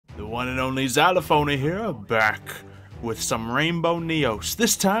one and only Xylophoney here, back with some Rainbow Neos.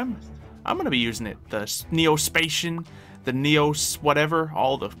 This time, I'm going to be using it. The Neo-Spacian, the Neos whatever,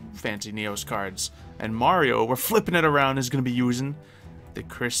 all the fancy Neos cards. And Mario, we're flipping it around, is going to be using the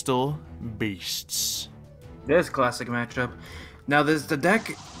Crystal Beasts. This classic matchup. Now, there's the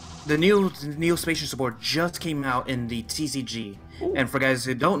deck, the Neo-Spacian support just came out in the TCG. Ooh. And for guys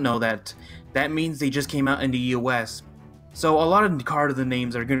who don't know that means they just came out in the US. So a lot of the card of the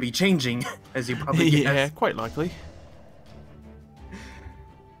names are going to be changing, as you probably guess. Yeah, quite likely.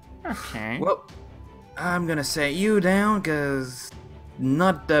 Okay. Well, I'm going to set you down, because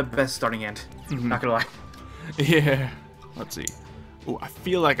not the best starting hand. Not going to lie. Yeah. Let's see. Ooh, I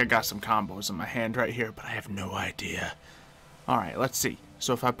feel like I got some combos in my hand right here, but I have no idea. Alright, let's see.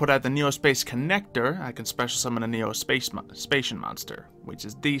 So if I put out the Neo-Space connector, I can special summon a Neo-Spacian monster, which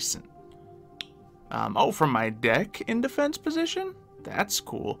is decent. Oh, from my deck in defense position? That's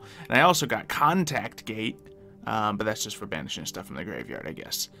cool. And I also got Contact Gate, but that's just for banishing stuff from the graveyard, I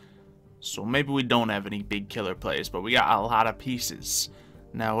guess. So maybe we don't have any big killer plays, but we got a lot of pieces.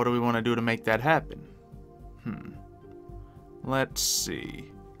 Now, what do we want to do to make that happen? Let's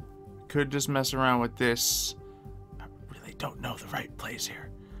see. Could just mess around with this. I really don't know the right plays here.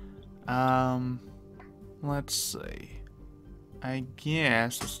 Let's see. I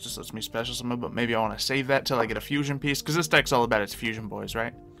guess this just lets me special summon, but maybe I want to save that till I get a fusion piece, because this deck's all about its fusion boys,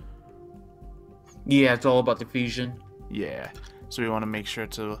 right? Yeah, it's all about the fusion. Yeah, so we want to make sure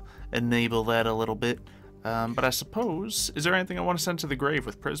to enable that a little bit. But I suppose, is there anything I want to send to the grave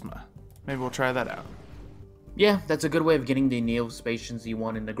with Prisma? Maybe we'll try that out. Yeah, that's a good way of getting the Neo-Spacians you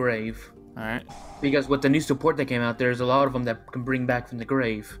want in the grave. Alright. Because with the new support that came out, there's a lot of them that can bring back from the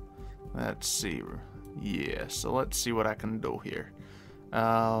grave. Let's see. Yeah, so let's see what I can do here.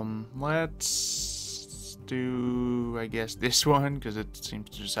 Let's do, I guess, this one, because it seems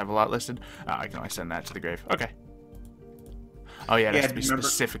to just have a lot listed. Oh, I can only send that to the grave. Okay. Oh, yeah, it has to be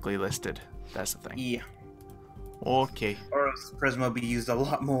specifically listed. That's the thing. Yeah. Okay. Or else Prisma will be used a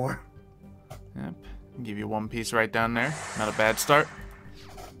lot more. Yep. Give you one piece right down there. Not a bad start.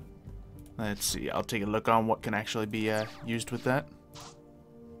 Let's see. I'll take a look on what can actually be used with that.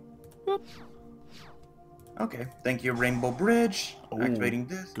 Whoop. Okay, thank you, Rainbow Bridge. Ooh, activating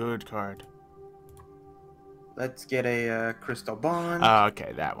this. Good card. Let's get a Crystal Bond.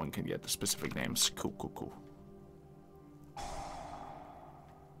 Okay, that one can get the specific names. Cool, cool, cool.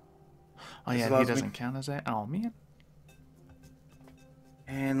 Oh yeah, he doesn't count as that? Oh, man.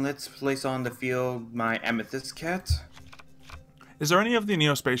 And let's place on the field my Amethyst Cat. Is there any of the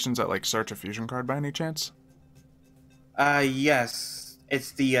Neo-Spacians that, like, search a fusion card by any chance? Yes.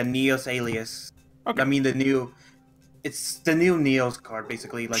 It's the Neos Alias. Okay. I mean, it's the new Neos card,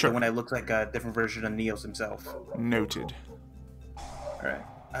 basically, like sure. the one that looks like a different version of Neos himself. Noted. Alright.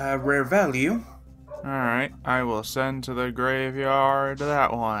 Rare value. Alright, I will send to the graveyard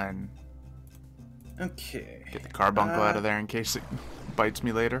that one. Okay. Get the carbuncle out of there in case it bites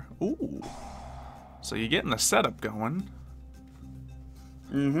me later. Ooh. So you're getting the setup going.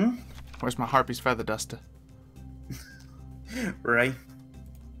 Mm-hmm. Where's my Harpy's Feather Duster? Right.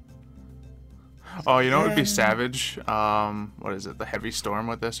 Oh, you know what would be savage? What is it? The Heavy Storm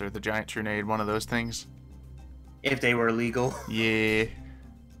with this, or the Giant Trunade, one of those things? If they were legal. Yeah.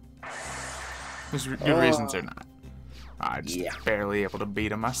 There's good reasons they're not. I'm just barely able to beat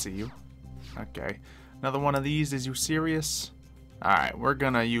them. I see you. Okay. Another one of these. Is you serious? Alright, we're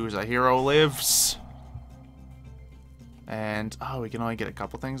gonna use a Hero Lives. And, oh, we can only get a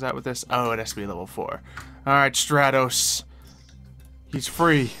couple things out with this. Oh, it has to be level 4. Alright, Stratos. He's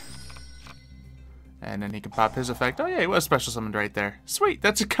free. And then he can pop his effect. Oh yeah, he was special summoned right there. Sweet,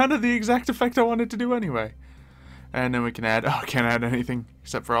 that's kind of the exact effect I wanted to do anyway. And then we can add, oh, can't add anything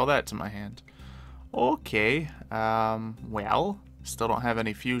except for all that to my hand. Okay, well, still don't have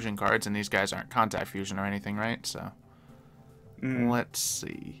any fusion cards, and these guys aren't contact fusion or anything, right? So, let's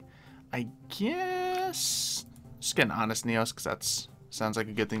see. I guess, just get an Honest Neos, because that sounds like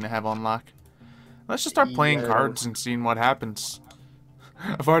a good thing to have on lock. Let's just start playing cards and seeing what happens.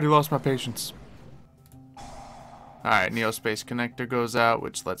 I've already lost my patience. Alright, Neo-Space Connector goes out,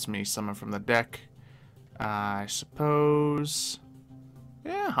 which lets me summon from the deck. I suppose...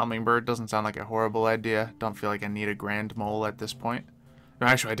 Yeah, Hummingbird doesn't sound like a horrible idea. Don't feel like I need a Grand Mole at this point.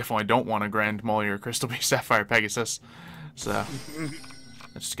 Actually, I definitely don't want a Grand Mole or Crystal Beast Sapphire Pegasus. So,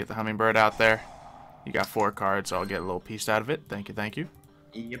 let's just get the Hummingbird out there. You got 4 cards, so I'll get a little piece out of it. Thank you, thank you.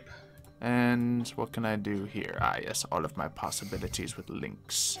 Yep. And what can I do here? Ah, yes, all of my possibilities with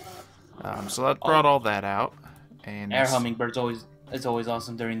links. So that brought all that out. And Air Hummingbird's always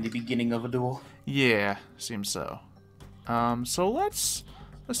awesome during the beginning of a duel. Yeah, seems so. So let's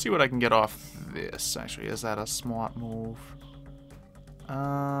Let's see what I can get off this. Actually, is that a smart move?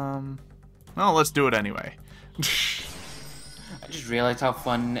 Well, let's do it anyway. I just realized how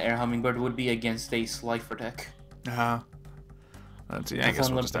fun Air Hummingbird would be against a Slifer deck. Let's see. I guess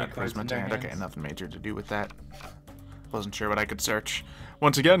we'll just add Prisma to hand. Okay, nothing major to do with that. Wasn't sure what I could search.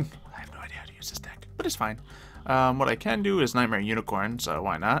 Once again, I have no idea how to use this deck, but it's fine. What I can do is Nightmare Unicorn, so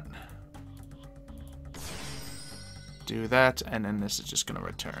why not? Do that, and then this is just going to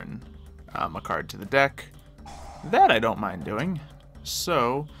return a card to the deck. That I don't mind doing.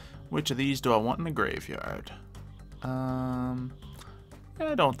 So, which of these do I want in the graveyard? I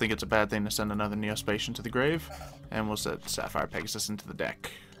don't think it's a bad thing to send another Neo-Spacian to the grave, and we'll set Sapphire Pegasus into the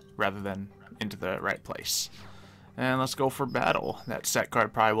deck, rather than into the right place. And let's go for battle. That set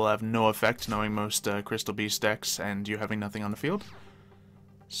card probably will have no effect, knowing most Crystal Beast decks, and you having nothing on the field.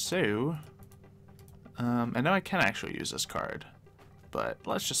 So, and now I can actually use this card, but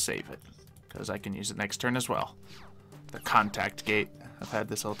let's just save it, because I can use it next turn as well. The Contact Gate I've had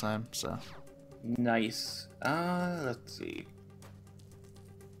this whole time, so. Nice. Let's see.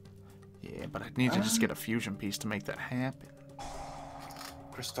 Yeah, but I need to just get a fusion piece to make that happen.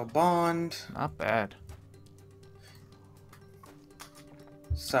 Crystal Bond. Not bad.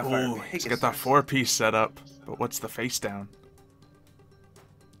 Sapphire Ooh, Pegasus. let's get that 4-piece set up. But what's the face down?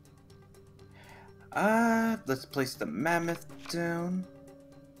 Let's place the Mammoth down.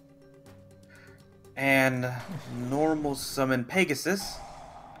 And normal summon Pegasus.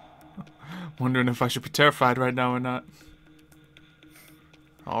 Wondering if I should be terrified right now or not.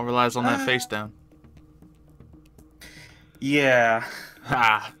 All relies on that face down. Yeah.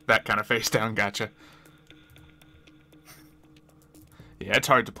 Ah, that kind of face down, gotcha. Yeah, it's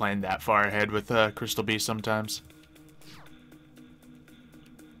hard to plan that far ahead with Crystal Beast sometimes.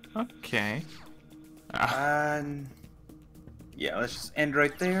 Okay. Yeah, let's just end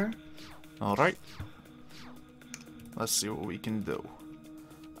right there. Alright. Let's see what we can do.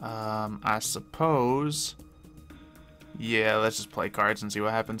 I suppose... Yeah, let's just play cards and see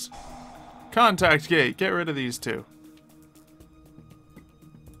what happens. Contact Gate, get rid of these two.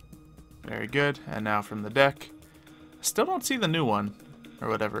 Very good, and now from the deck. Still don't see the new one, or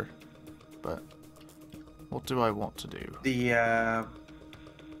whatever, but what do I want to do? The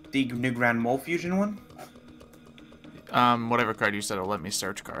new Grand Mole Fusion one? Whatever card you said will let me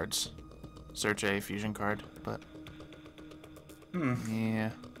search cards. Search a fusion card, but...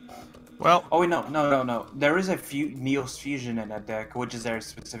 Yeah. Well... Oh, wait, no. There is a Neos Fusion in that deck, which is their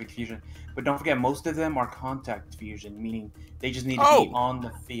specific fusion. But don't forget, most of them are contact fusion, meaning they just need to be on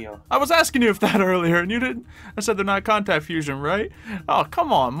the field. I was asking you if that earlier, and you didn't. I said they're not contact fusion, right? Oh,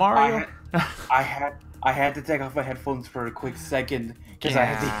 come on, Mario. I had to take off my headphones for a quick second because I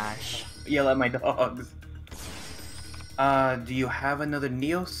had to yell at my dogs. Do you have another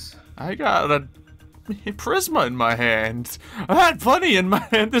Neos? I got a Prisma in my hand. I've had plenty in my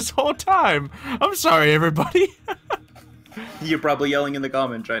hand this whole time. I'm sorry, everybody. You're probably yelling in the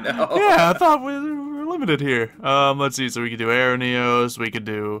comments right now. Yeah, I thought we were limited here. Let's see. So we could do Air Neos. We could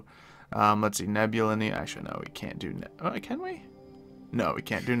do, let's see, Nebula Neos. Actually, no, we can't do. Can we? No, we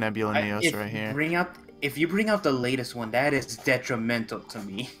can't do Nebula Neos right here. If you bring out the latest one, that is detrimental to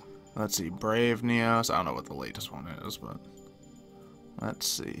me. Let's see, Brave Neos. I don't know what the latest one is, but let's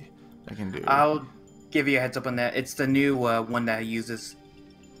see. I can do. I'll give you a heads up on that. It's the new one that uses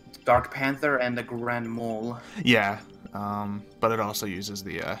Dark Panther and the Grand Mole. Yeah, but it also uses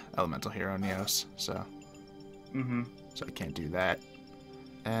the Elemental Hero Neos, so. So I can't do that.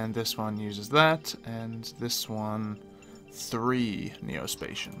 And this one uses that, and this one 3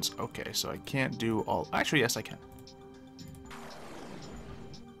 Neo-Spacians. Okay, so I can't do all. Actually, yes, I can.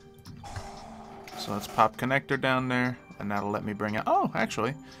 So let's pop Connector down there, and that'll let me bring out. Oh,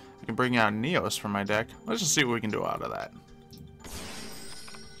 actually, I can bring out Neos from my deck. Let's just see what we can do out of that.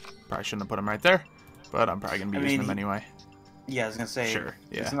 Probably shouldn't have put them right there, but I'm probably gonna be using them anyway. Yeah, I was gonna say. Sure.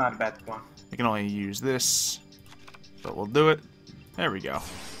 Yeah. It's not a bad one. I can only use this, but we'll do it. There we go.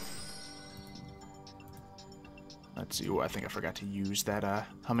 Let's see. Ooh, I think I forgot to use that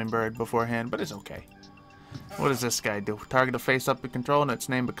hummingbird beforehand, but it's okay. What does this guy do? Target a face up in control, and its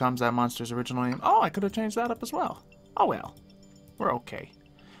name becomes that monster's original name. Oh, I could have changed that up as well. Oh well, we're okay.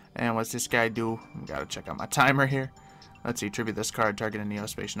 And what's this guy do? Gotta check out my timer here. Let's see. Tribute this card. Target a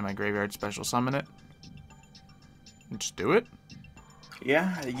Neo-Spacian in my graveyard. Special summon it. And just do it.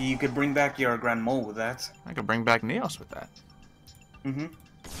 Yeah, you could bring back your Grand Mole with that. I could bring back Neos with that.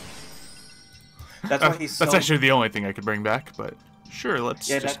 That's why he's so... That's actually the only thing I could bring back, but sure, let's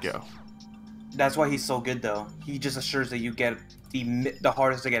just go. That's why he's so good, though. He just assures that you get the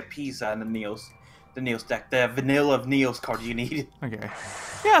hardest to get piece out of the Neos. the Neos deck, the vanilla of Neos card you need. Okay.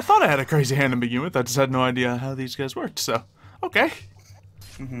 Yeah, I thought I had a crazy hand to begin with. I just had no idea how these guys worked, so... Okay.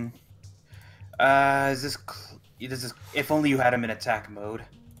 Is this... If only you had him in attack mode.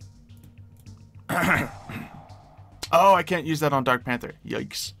 Oh, I can't use that on Dark Panther.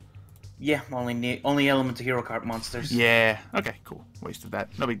 Yikes. Yeah, only elemental hero card monsters. Yeah. Okay, cool. Wasted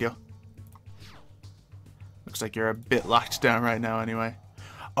that. No big deal. Looks like you're a bit locked down right now anyway.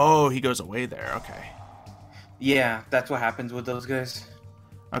 Oh, he goes away there. Okay. Yeah, that's what happens with those guys.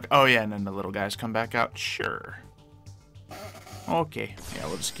 Okay. Oh, yeah, and then the little guys come back out. Sure. Okay. Yeah,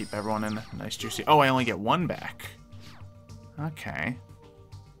 we'll just keep everyone in a nice juicy... Oh, I only get one back. Okay.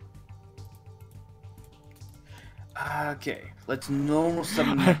 Okay, let's normal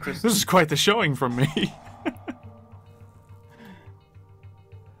summon the crystal. This is quite the showing from me.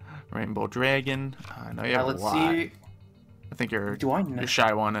 Rainbow Dragon. I know you have a lot. See. I think you're you're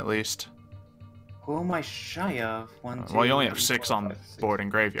shy one at least. Who am I shy of? Well, you only have 6 on the board in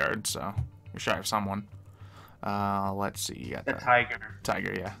graveyard, so you're shy of someone. Let's see. You got the tiger.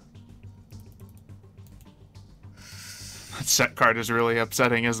 Tiger, yeah. That set card is really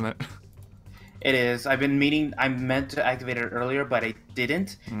upsetting, isn't it? It is. I've been meaning. I meant to activate it earlier, but I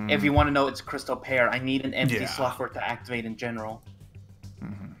didn't. If you want to know, it's Crystal Pair. I need an empty slot for it to activate in general.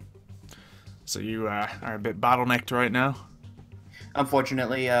 So you are a bit bottlenecked right now?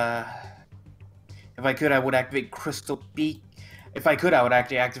 Unfortunately, if I could, I would activate Crystal Peak. If I could, I would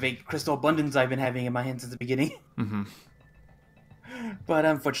actually activate Crystal Abundance I've been having in my hand since the beginning. But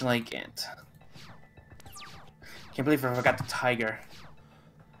unfortunately, I can't. Can't believe I forgot the tiger.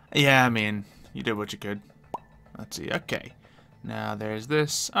 Yeah, I mean, you did what you could. Let's see. Okay. Now there's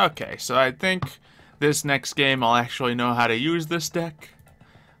this. Okay, so I think this next game I'll actually know how to use this deck.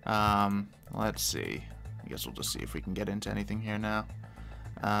 Let's see. I guess we'll just see if we can get into anything here now.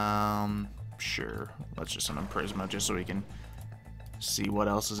 Sure. Let's just summon Prisma just so we can see what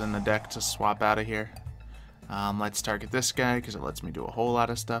else is in the deck to swap out of here. Let's target this guy because it lets me do a whole lot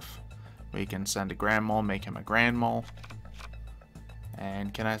of stuff. We can send a Grand Mole, make him a Grand Mole.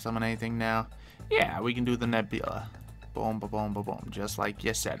 And can I summon anything now? Yeah, we can do the Nebula. Boom, ba boom, ba boom. Just like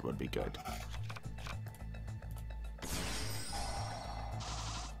you said would be good.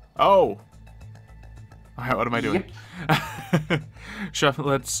 Oh! Alright, what am I doing? Shuffle,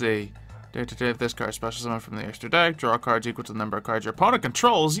 let's see. If this card special summon from the extra deck, draw cards equal to the number of cards your opponent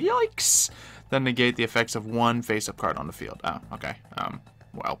controls. Yikes! Then negate the effects of one face-up card on the field. Oh, okay.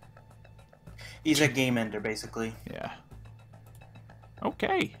 Well. He's a game ender, basically. Yeah.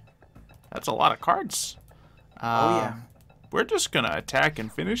 Okay. That's a lot of cards. Oh, yeah. We're just gonna attack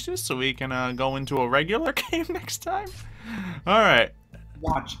and finish this so we can go into a regular game next time. Alright.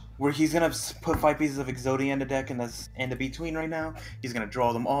 Watch. Where he's gonna put 5 pieces of Exodia in the deck and the between right now. He's gonna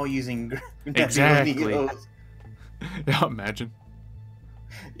draw them all using exactly. Yeah, imagine.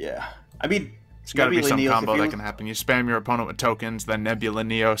 Yeah. I mean, it's gotta be some combo that can happen. You spam your opponent with tokens, then Nebula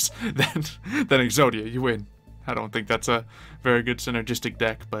Neos, then Exodia, you win. I don't think that's a very good synergistic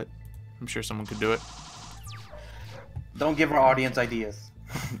deck, but I'm sure someone could do it. Don't give our audience ideas.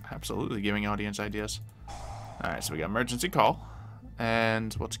 Absolutely giving audience ideas. Alright, so we got Emergency Call.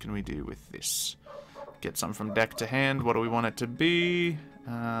 And what can we do with this? Get some from deck to hand. What do we want it to be?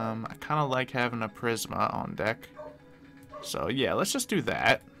 I kind of like having a Prisma on deck. So yeah, let's just do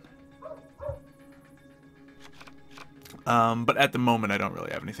that. But at the moment, I don't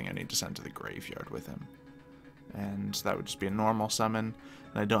really have anything I need to send to the graveyard with him. And that would just be a normal summon.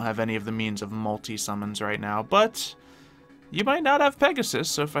 And I don't have any of the means of multi-summons right now. But you might not have Pegasus,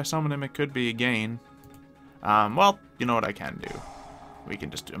 so if I summon him, it could be a gain. Well, you know what I can do. We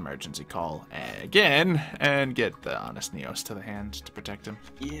can just do Emergency Call again and get the Honest Neos to the hand to protect him.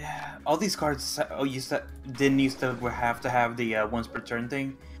 Yeah, all these cards didn't used to have the once per turn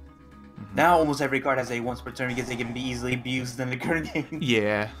thing. Now almost every card has a once per turn because they can be easily abused in the current game.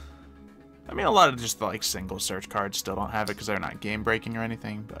 Yeah. I mean, a lot of just like single search cards still don't have it because they're not game breaking or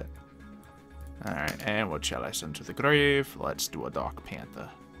anything, but... Alright, and what shall I send to the grave? Let's do a Dark Panther.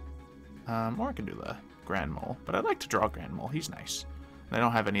 Or I can do the Grand Mole, but I'd like to draw Grand Mole. He's nice. I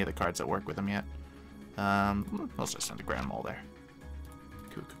don't have any of the cards that work with him yet. Let's just send a Grand Mole there.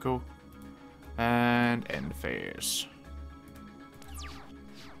 Cool. And end phase.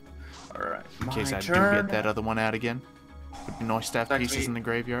 Alright, in case I do get that other one out again. Would be nice to have pieces in the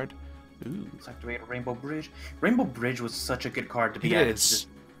graveyard. Ooh. Let's activate Rainbow Bridge. Rainbow Bridge was such a good card to be added.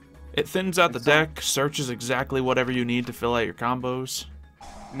 It thins out the deck, searches exactly whatever you need to fill out your combos.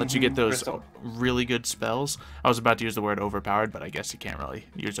 Lets you get those really good spells. I was about to use the word overpowered, but I guess you can't really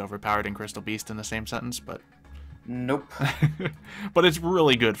use overpowered and Crystal Beast in the same sentence, but... Nope. But it's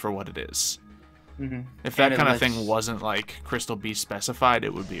really good for what it is. If that And it kind of thing lets- wasn't like Crystal Beast specified,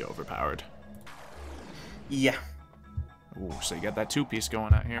 it would be overpowered. Yeah. Ooh, so you got that 2-piece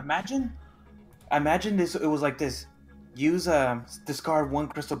going out here. Imagine this. It was like this. Use discard 1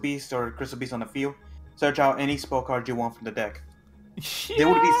 Crystal Beast or Crystal Beast on the field. Search out any spell card you want from the deck. Yeah. There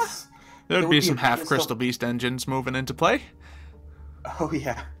would be. There'd be some a half Crystal Beast engines moving into play. Oh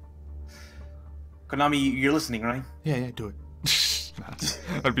yeah. Konami, you're listening, right? Yeah, do it.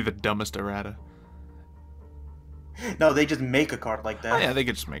 That'd be the dumbest errata. No, they just make a card like that. Oh yeah, they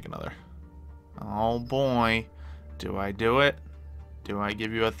could just make another. Oh boy. Do I do it? Do I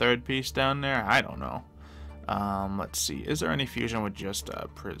give you a 3rd piece down there? I don't know. Let's see. Is there any fusion with just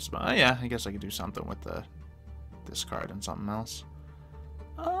Prisma? Yeah, I guess I could do something with this card and something else.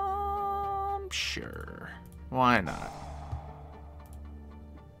 Sure. Why not?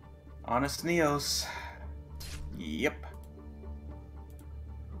 Honest Neos. Yep.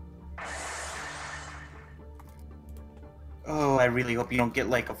 Oh, I really hope you don't get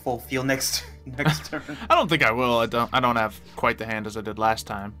like a full field next turn. I don't think I will. I don't have quite the hand as I did last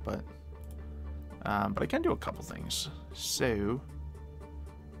time, but I can do a couple things. So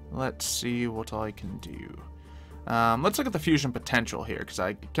let's see what I can do. Let's look at the fusion potential here, because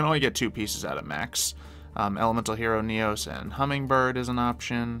I can only get 2 pieces out of max. Elemental Hero Neos and Hummingbird is an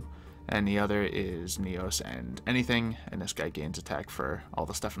option, and the other is Neos and anything, and this guy gains attack for all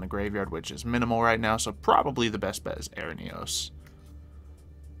the stuff in the graveyard, which is minimal right now, so probably the best bet is Air Neos.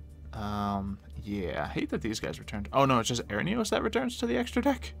 Yeah, I hate that these guys returned. Oh no, it's just Air Neos that returns to the extra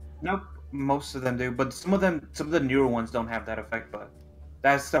deck? Nope, most of them do, but some of the newer ones don't have that effect, but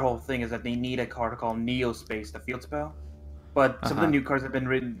that's the whole thing, is that they need a card called Neo-Space, the field spell. But some of the new cards that have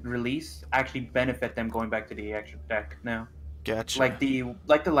been released actually benefit them going back to the extra deck now. Gotcha. Like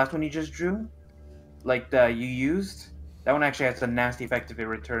the last one you just drew, you used, that one actually has a nasty effect if it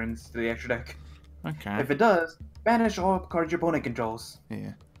returns to the extra deck. Okay. If it does, banish all cards your opponent controls.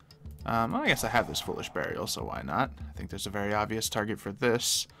 Yeah. Well, I guess I have this Foolish Burial, so why not? I think there's a very obvious target for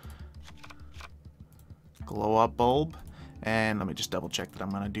this. Glow Up Bulb. And let me just double check that I'm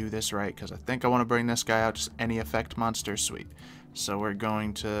going to do this right, because I think I want to bring this guy out, just any effect monster, sweet. So we're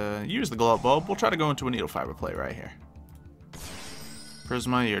going to use the Glow Up Bulb. We'll try to go into a Needle Fiber play right here.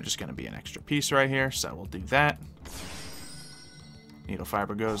 Prisma, you're just going to be an extra piece right here, so we'll do that. Needle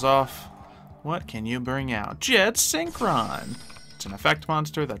Fiber goes off. What can you bring out? Jet Synchron! It's an effect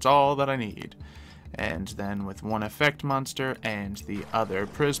monster, that's all that I need. And then with 1 effect monster and the other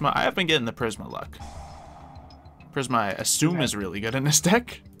Prisma, I have been getting the Prisma luck. Prisma, I assume, is really good in this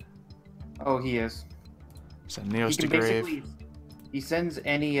deck. Oh, he is. Send Neos He to can grave. basically, he sends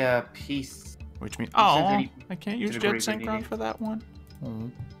any piece. Which means, sends oh, any I can't use the Jet grave that he Synchron needs. for that one.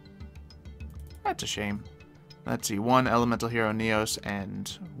 Oh. That's a shame. Let's see, 1 Elemental Hero Neos and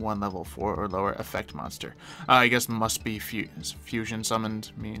 1 level 4 or lower effect monster. I guess must be fusion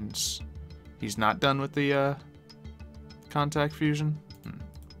summoned means he's not done with the contact fusion.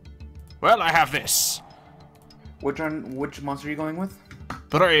 Well, I have this. Which monster are you going with?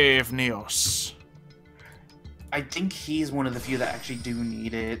 Brave Neos. I think he's one of the few that actually do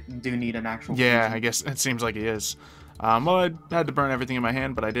need an actual. Yeah, fusion. I guess it seems like he is. Well, I had to burn everything in my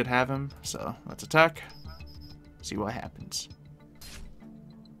hand, but I did have him, so let's attack. See what happens.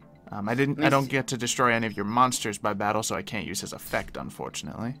 I don't get to destroy any of your monsters by battle, so I can't use his effect,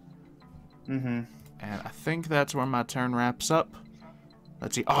 unfortunately. And I think that's where my turn wraps up.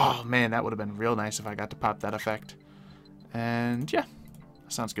 Let's see. Oh, man, that would have been real nice if I got to pop that effect. And, yeah.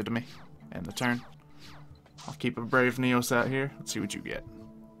 Sounds good to me. End the turn. I'll keep a Brave Neos out here. Let's see what you get.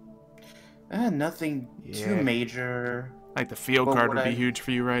 Nothing too major. Like, the field But card what would be I- huge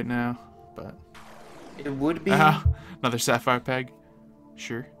for you right now. But, It would be. another Sapphire Peg.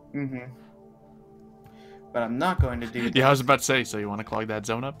 Sure. But I'm not going to do that. Yeah, I was about to say, so you want to clog that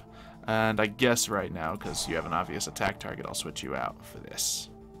zone up? And I guess right now, because you have an obvious attack target, I'll switch you out for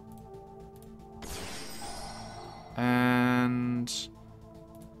this. And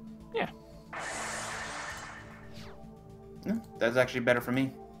yeah. That's actually better for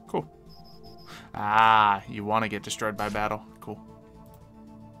me. Cool. Ah, you want to get destroyed by battle. Cool.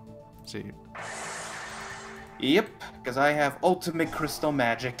 See. Yep, because I have ultimate crystal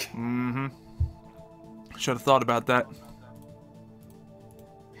magic. Should have thought about that.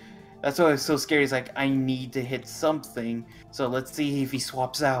 That's why it's so scary. It's like, I need to hit something. So let's see if he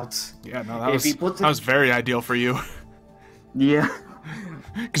swaps out. Yeah, no, that If he puts that it- was very ideal for you. Yeah.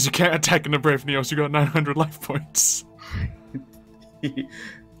 Because you can't attack into Brave Neos, you got 900 life points.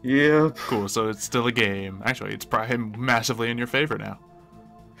 Yep. Cool, so it's still a game. Actually, it's probably massively in your favor now.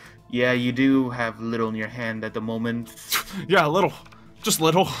 Yeah, you do have little in your hand at the moment. Yeah, a little. Just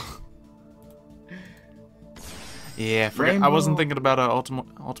little. Yeah, I wasn't thinking about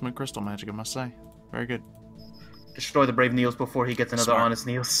ultimate crystal magic, I must say. Very good. Destroy the Brave Neos before he gets another Honest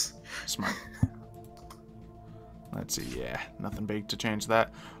Neos. Smart. Let's see, yeah. Nothing big to change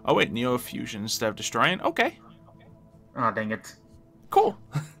that. Oh, wait, Neo Fusion instead of destroying? Okay. Aw, dang it. Cool.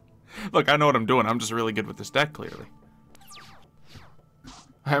 Look, I know what I'm doing. I'm just really good with this deck, clearly.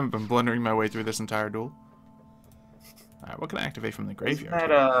 I haven't been blundering my way through this entire duel. Alright, what can I activate from the graveyard? Isn't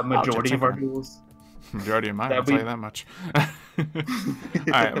that a majority of our duels? Majority of mine, I'll tell you that much.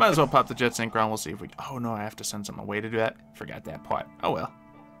 Alright, might as well pop the Jet Synchron. We'll see if we... Oh, no, I have to send something away to do that. Forgot that part. Oh, well.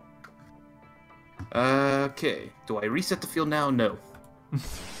 Okay. Do I reset the field now? No.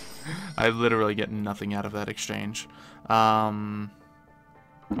 I literally get nothing out of that exchange. Well,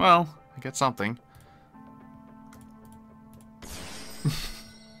 I get something.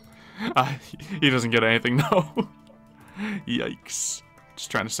 He doesn't get anything, no. Yikes.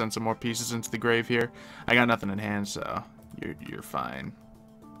 Just trying to send some more pieces into the grave here. I got nothing in hand, so you're fine.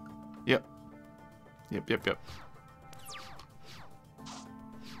 Yep. Yep.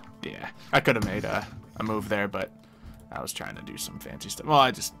 Yeah, I could have made a move there, but I was trying to do some fancy stuff. Well, I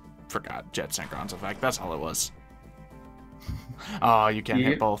just forgot Jet Synchron's effect. That's all it was. Oh, you can't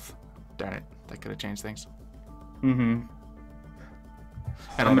hit both. Darn it. That could have changed things. Mm-hmm.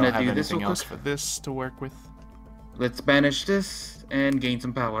 And I don't have anything else for this to work with. Let's banish this and gain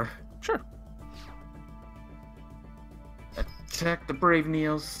some power. Sure. Attack the Brave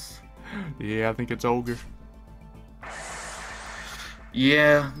Neos. Yeah, I think it's Ogre.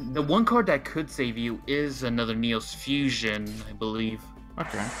 Yeah, the one card that could save you is another Neos Fusion, I believe.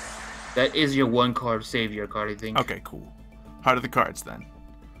 Okay. That is your one card savior card, I think. Okay, cool. Heart of the cards, then.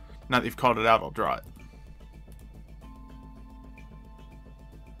 Now that you've called it out, I'll draw it.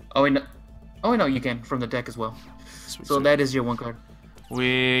 Oh, wait, no. Oh, wait, no, you can, from the deck as well. Sweet, so sweet. that is your one card.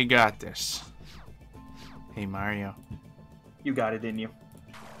 We got this. Hey, Mario. You got it, didn't you?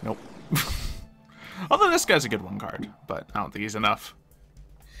 Nope. Although this guy's a good one card, but I don't think he's enough.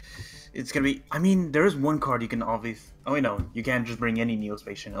 It's gonna be... I mean, there is one card you can obviously... Oh, wait, no. You can't just bring any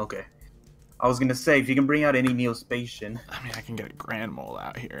Neo-Spacian. Okay. I was gonna say, if you can bring out any Neo-Spacian... I mean, I can get a Grand Mole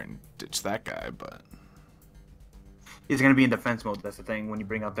out here and ditch that guy, but... He's gonna be in defense mode, that's the thing, when you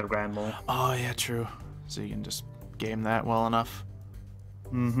bring out the Grand Mole. Oh, yeah, true. So you can just game that well enough.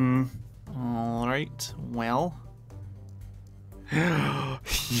 Mm-hmm. Alright, well...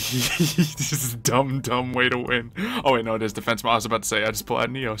 This is a dumb way to win. Oh, wait, no, it is defense mode. I was about to say, I just pull out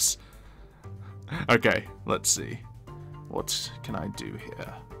Neos. Okay, let's see. What can I do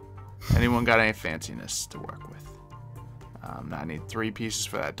here? Anyone got any fanciness to work with? I need 3 pieces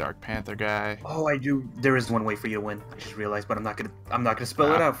for that Dark Panther guy. Oh, I do. There is one way for you to win. I just realized, but I'm not gonna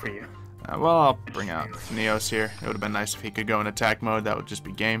spell it out for you. Well, I'll bring out Neos here. It would have been nice if he could go in attack mode. That would just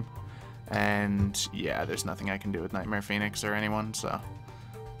be game. And yeah, there's nothing I can do with Nightmare Phoenix or anyone, so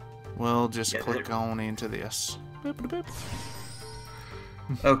we'll just click on into this. Boop, boop, boop.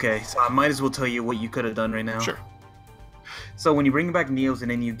 Okay, so I might as well tell you what you could have done right now. Sure. So when you bring back Neos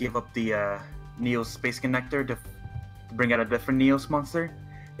and then you give up the Neos Space Connector to bring out a different Neos monster,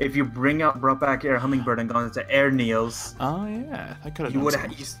 if you brought back Air Hummingbird and gone into Air Neos, oh yeah, I could have. You would have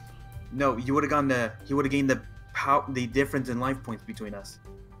gained the difference in life points between us.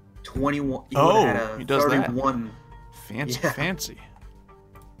 21. He does 31. That. Fancy.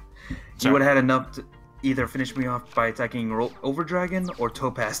 You would have had enough to either finish me off by attacking Over Dragon or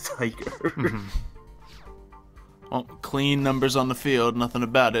Topaz Tiger. Well, clean numbers on the field, nothing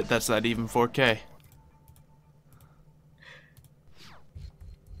about it. That's that even 4K.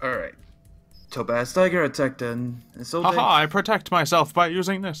 Alright. Topaz Tiger attacked and so haha, I protect myself by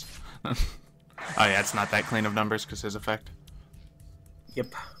using this. Oh yeah, it's not that clean of numbers because his effect.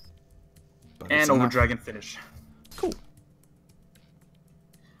 Yep. But and Over Dragon finish. Cool.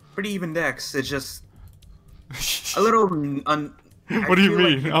 Pretty even decks. It's just a little What do you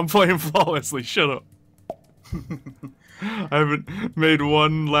mean? Like I'm playing flawlessly. Shut up. I haven't made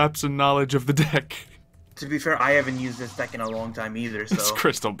one lapse in knowledge of the deck. To be fair, I haven't used this deck in a long time either, so... It's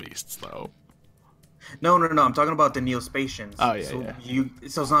Crystal Beasts, though. No, I'm talking about the Neo-Spacians. Oh, yeah,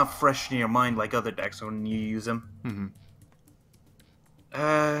 So it's not fresh in your mind like other decks when you use them. Mm-hmm.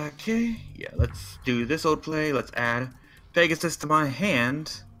 Okay, yeah, let's do this old play. Let's add Pegasus to my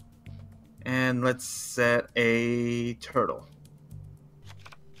hand. And let's set a turtle.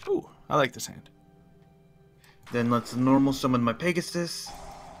 Ooh, I like this hand. Then let's normal summon my Pegasus.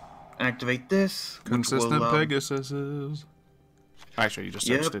 Activate this. Consistent Pegasuses. Actually, you just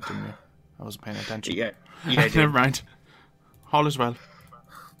searched it, didn't you? I wasn't paying attention. Yeah, never mind. All is well.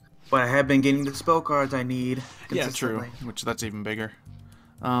 But I have been getting the spell cards I need. Yeah, true. Which that's even bigger.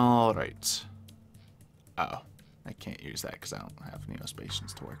 All right. Oh, I can't use that because I don't have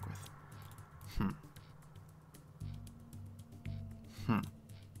Neo-Spacians to work with.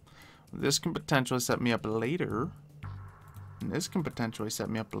 This can potentially set me up later. And this can potentially set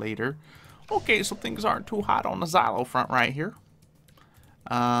me up later. Okay, so things aren't too hot on the Xylo front right here.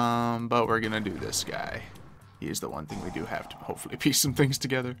 But we're gonna do this guy. He's the one thing we do have to hopefully piece some things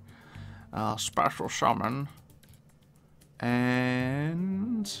together. Special summon.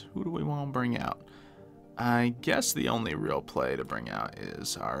 And who do we want to bring out? I guess the only real play to bring out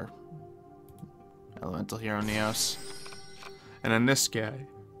is our Elemental Hero Neos. And then this guy.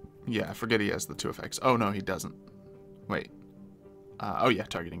 Yeah, I forget he has the 2 effects. Oh, no, he doesn't. Wait. Oh, yeah,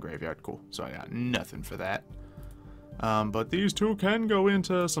 targeting graveyard. Cool. So I got nothing for that. But these 2 can go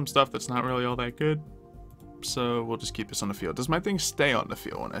into some stuff that's not really all that good. So we'll just keep this on the field. Does my thing stay on the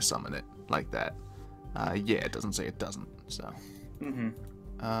field when I summon it like that? Yeah, it doesn't say it doesn't. So.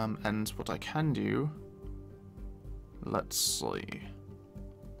 And what I can do... Let's see.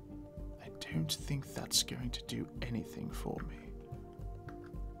 I don't think that's going to do anything for me.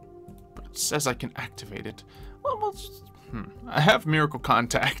 But it says I can activate it. Well, I have Miracle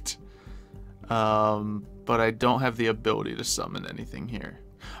Contact. But I don't have the ability to summon anything here.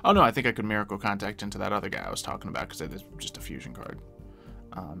 Oh no, I think I could Miracle Contact into that other guy I was talking about because it is just a fusion card.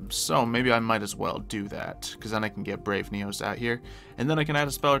 So maybe I might as well do that, because then I can get Brave Neos out here, and then I can add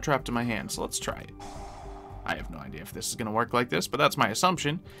a spell or trap to my hand, so let's try it. I have no idea if this is going to work like this, but that's my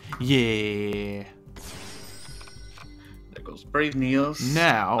assumption. Yeah. There goes Brave Neos.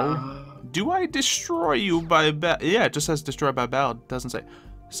 Now, do I destroy you by battle? Yeah, it just says destroy by battle. It doesn't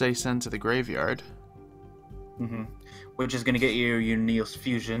say send to the graveyard. Which is going to get you your Neos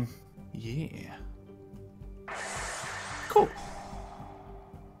Fusion. Yeah. Cool.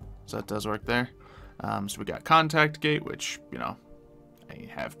 So that does work there. So we got Contact Gate, which, you know, I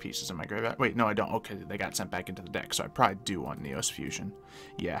have pieces in my graveyard. Wait, no, I don't. Okay, they got sent back into the deck, so I probably do want Neos Fusion.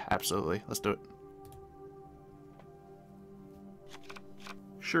 Yeah, absolutely. Let's do it.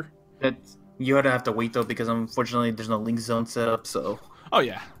 Sure. You ought to have to wait, though, because unfortunately there's no Link Zone set up, so... Oh,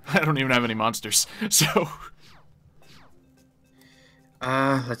 yeah. I don't even have any monsters, so...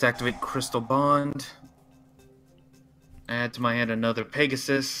 Let's activate Crystal Bond. Add to my hand another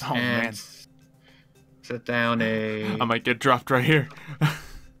Pegasus. Oh, and man. Set down a... I might get dropped right here.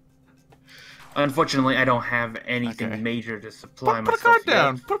 Unfortunately, I don't have anything major to supply myself. Put a card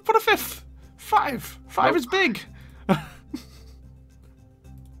down. Put a 5th. 5. 5 is big.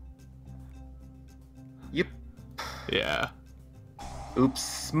 Yep. Yeah.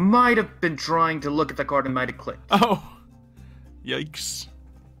 Oops. Might have been trying to look at the card and might have clicked. Oh. Yikes.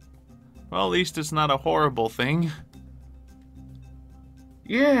 Well, at least it's not a horrible thing.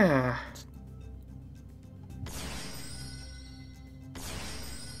 Yeah.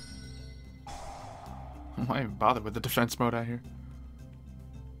 Why even bother with the defense mode out here?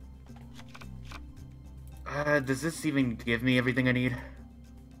 Does this even give me everything I need?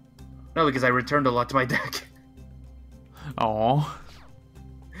 No, because I returned a lot to my deck. Oh.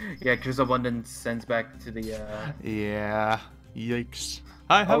 Yeah, Crystal Abundance sends back to the, Yeah. Yikes.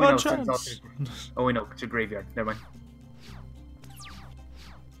 I have a chance. Oh, wait, no, to graveyard. Never mind.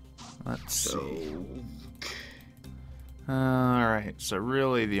 Let's see. Alright, so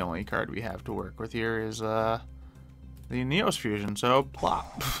really the only card we have to work with here is, the Neos Fusion, so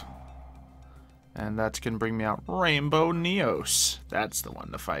plop. And that's gonna bring me out Rainbow Neos. That's the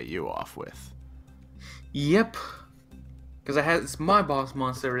one to fight you off with. Yep. Because it's my boss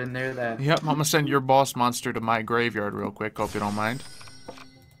monster in there that... Yep, I'm gonna send your boss monster to my graveyard real quick, hope you don't mind.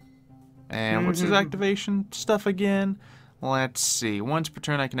 And what's his activation stuff again? Let's see. Once per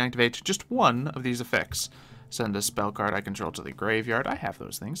turn I can activate just one of these effects. Send a spell card I control to the graveyard. I have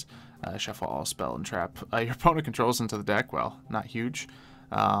those things. Shuffle all spell and trap your opponent controls into the deck. Well, not huge.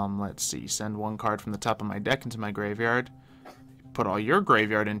 Let's see. Send one card from the top of my deck into my graveyard. Put all your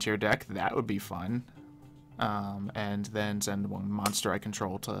graveyard into your deck. That would be fun. And then send one monster I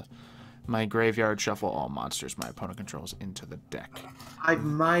control to my graveyard. Shuffle all monsters my opponent controls into the deck. I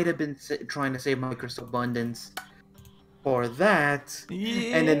might have been trying to save my Crystal Abundance for that,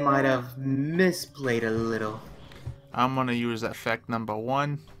 and then might have misplayed a little. I'm gonna use effect number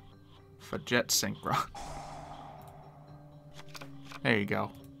 1 for Jet Synchro. There you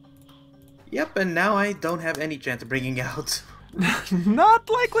go. Yep, and now I don't have any chance of bringing out. Not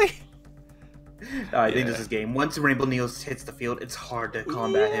likely. I think this is game. Once Rainbow Neos hits the field, it's hard to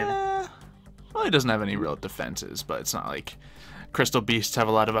combat him. Well, he doesn't have any real defenses, but it's not like Crystal Beasts have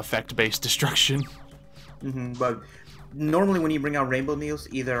a lot of effect-based destruction. But normally when you bring out Rainbow Neos,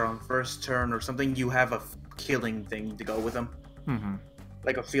 either on first turn or something, you have a killing thing to go with them.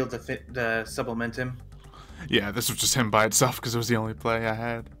 Like a field to supplement him. Yeah, this was just him by itself because it was the only play I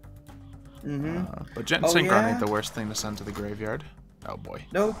had. But Jet and Oh, Synchron yeah? ain't the worst thing to send to the graveyard. Oh boy.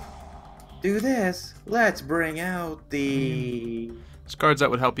 Nope. Do this. Let's bring out the... There's cards that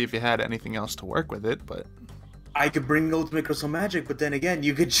would help you if you had anything else to work with it, but... I could bring Ultimate Crystal Magic, but then again,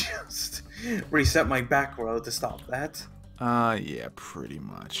 you could just reset my back row to stop that. Yeah, pretty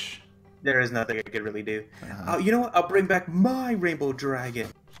much. There is nothing I could really do. You know what? I'll bring back my Rainbow Dragon.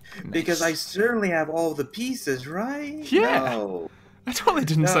 Nice. Because I certainly have all the pieces, right? Yeah. No. I totally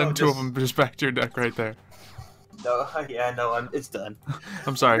didn't No, send two of just- them just back to your deck right there. No, yeah, no, it's done.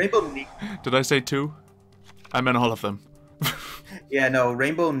 I'm sorry. Rainbow Did I say two? I meant all of them. Yeah, no,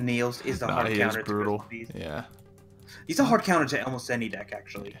 Rainbow Neos is the Nah, hard he is counter brutal. to Crystal Beast. Yeah. He's a hard counter to almost any deck,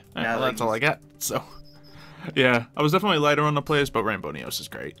 actually. Well, that's all I got. So, yeah, I was definitely lighter on the plays, but Rainbow Neos is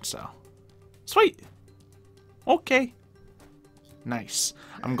great. So, sweet. Okay. Nice.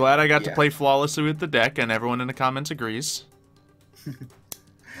 I'm glad I got to play flawlessly with the deck, and everyone in the comments agrees.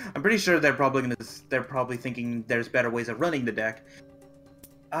 I'm pretty sure they're probably thinking there's better ways of running the deck.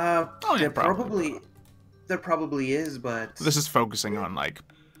 Yeah, There probably is, but This is focusing on, like,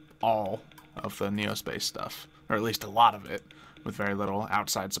 all of the Neo-Space stuff. Or at least a lot of it, with very little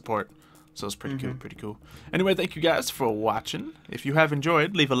outside support. So it's pretty cool, pretty cool. Anyway, thank you guys for watching. If you have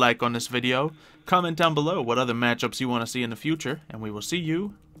enjoyed, leave a like on this video. Comment down below what other matchups you want to see in the future. And we will see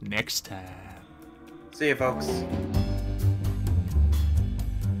you next time. see you, folks.